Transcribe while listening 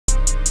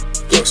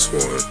1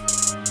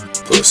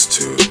 plus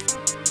 2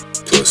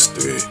 plus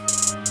 3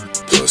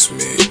 plus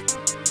me.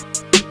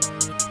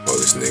 All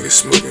these niggas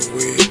smoking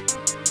weed.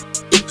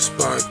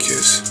 Spy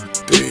kiss,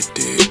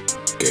 3D,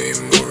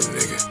 game over,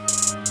 nigga.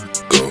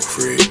 Go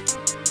free.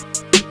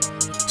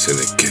 Send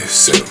a kiss,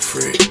 set him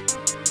free.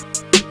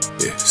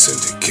 Yeah,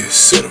 send a kiss,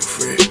 set him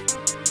free.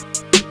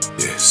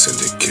 Yeah, send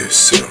a kiss,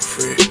 set him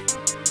free.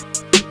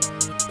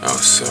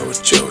 Outside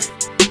with Joey.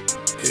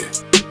 Yeah,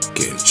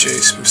 getting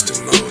chased, Mr.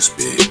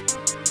 Mosby.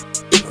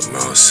 I'm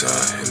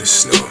outside in the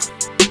snow.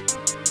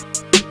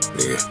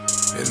 Nigga,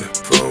 in the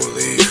pro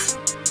leaf.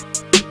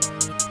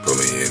 Put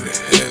me in the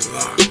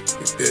headlock,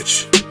 you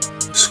bitch.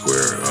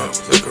 Square up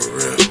like a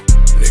real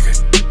nigga.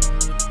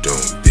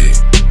 Don't be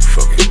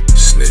fucking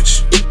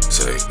snitch.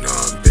 It's like,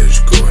 nah, bitch,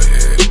 go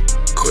ahead,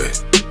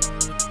 quit.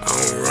 I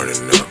don't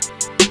running up,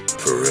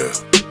 for real.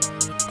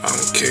 I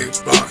don't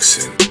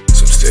kickboxing,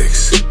 some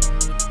sticks.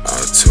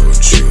 I told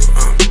you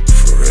I'm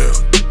for real.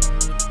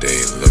 They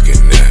ain't looking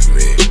at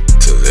me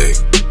to lick.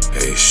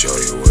 Hey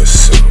shorty,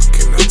 what's up?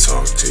 Can I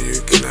talk to you?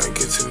 Can I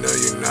get to know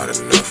you? Not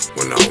enough.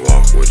 When I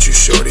walk with you,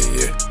 shorty,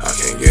 yeah, I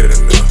can't get it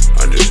enough.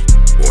 I just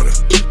wanna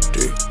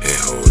do and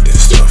hold and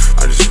stuff.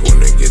 I just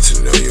wanna get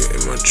to know you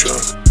in my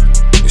truck.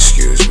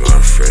 Excuse my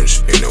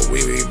French, ain't no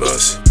wee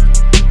bus.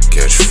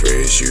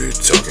 Catchphrase, you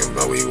talking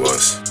about we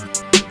was.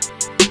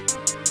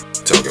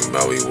 Talking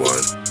about we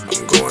won.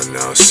 I'm going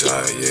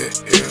outside, yeah,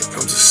 here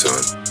comes the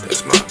sun.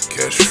 That's my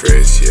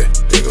catchphrase, yeah,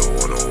 nigga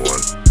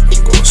 101.